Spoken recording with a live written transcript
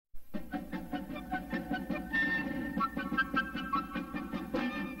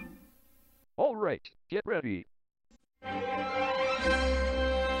right. Get ready.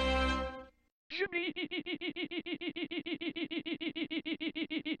 Jimmy.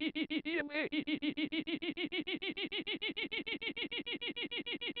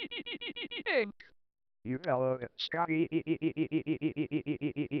 Hank. You fellow, Scotty.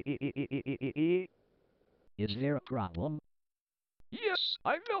 Is there a problem? Yes,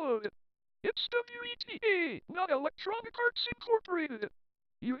 I followed it. It's WETA, not Electronic Arts Incorporated.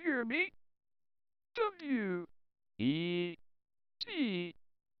 You hear me? WETA.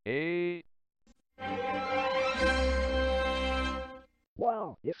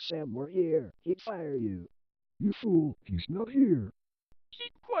 Wow, if Sam were here, he'd fire you. You fool, he's not here.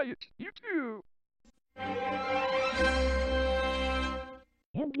 Keep quiet, you two.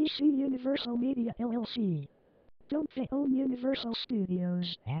 NBC Universal Media LLC. Don't they own Universal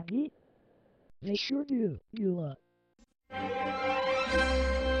Studios, Abby? They sure do, Eula.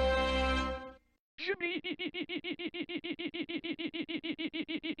 Jimmy.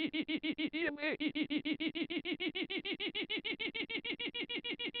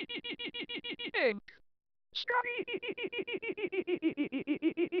 Hank. Scotty.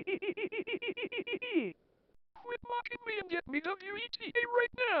 Quit mocking me and get me WETA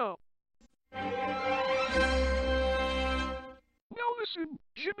right now. Now listen,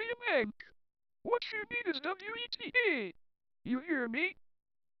 Jimmy and Hank. What you need is WETA. You hear me?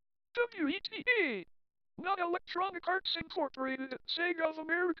 WETA. Not Electronic Arts Incorporated, Sega of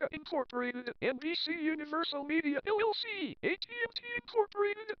America Incorporated, NBC Universal Media LLC, AT&T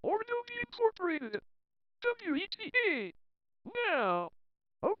Incorporated, or Adobe Incorporated. WETA. Now.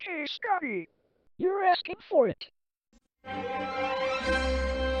 Okay, Scotty. You're asking for it.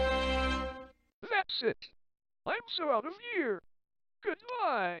 That's it. I'm so out of here.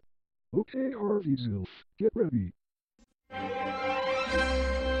 Goodbye. Okay, Harvey Zilf, get ready.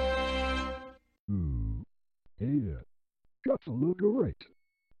 Ooh. Hey, got the logo right.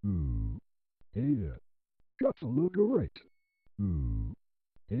 Ooh. Hey, got the logo right. Ooh.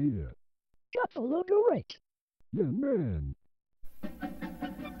 Hey, Got the logo right. yeah, man.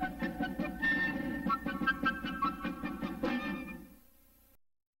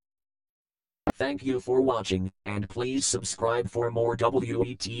 Thank you for watching, and please subscribe for more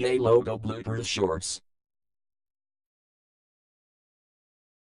WETA logo bloopers shorts.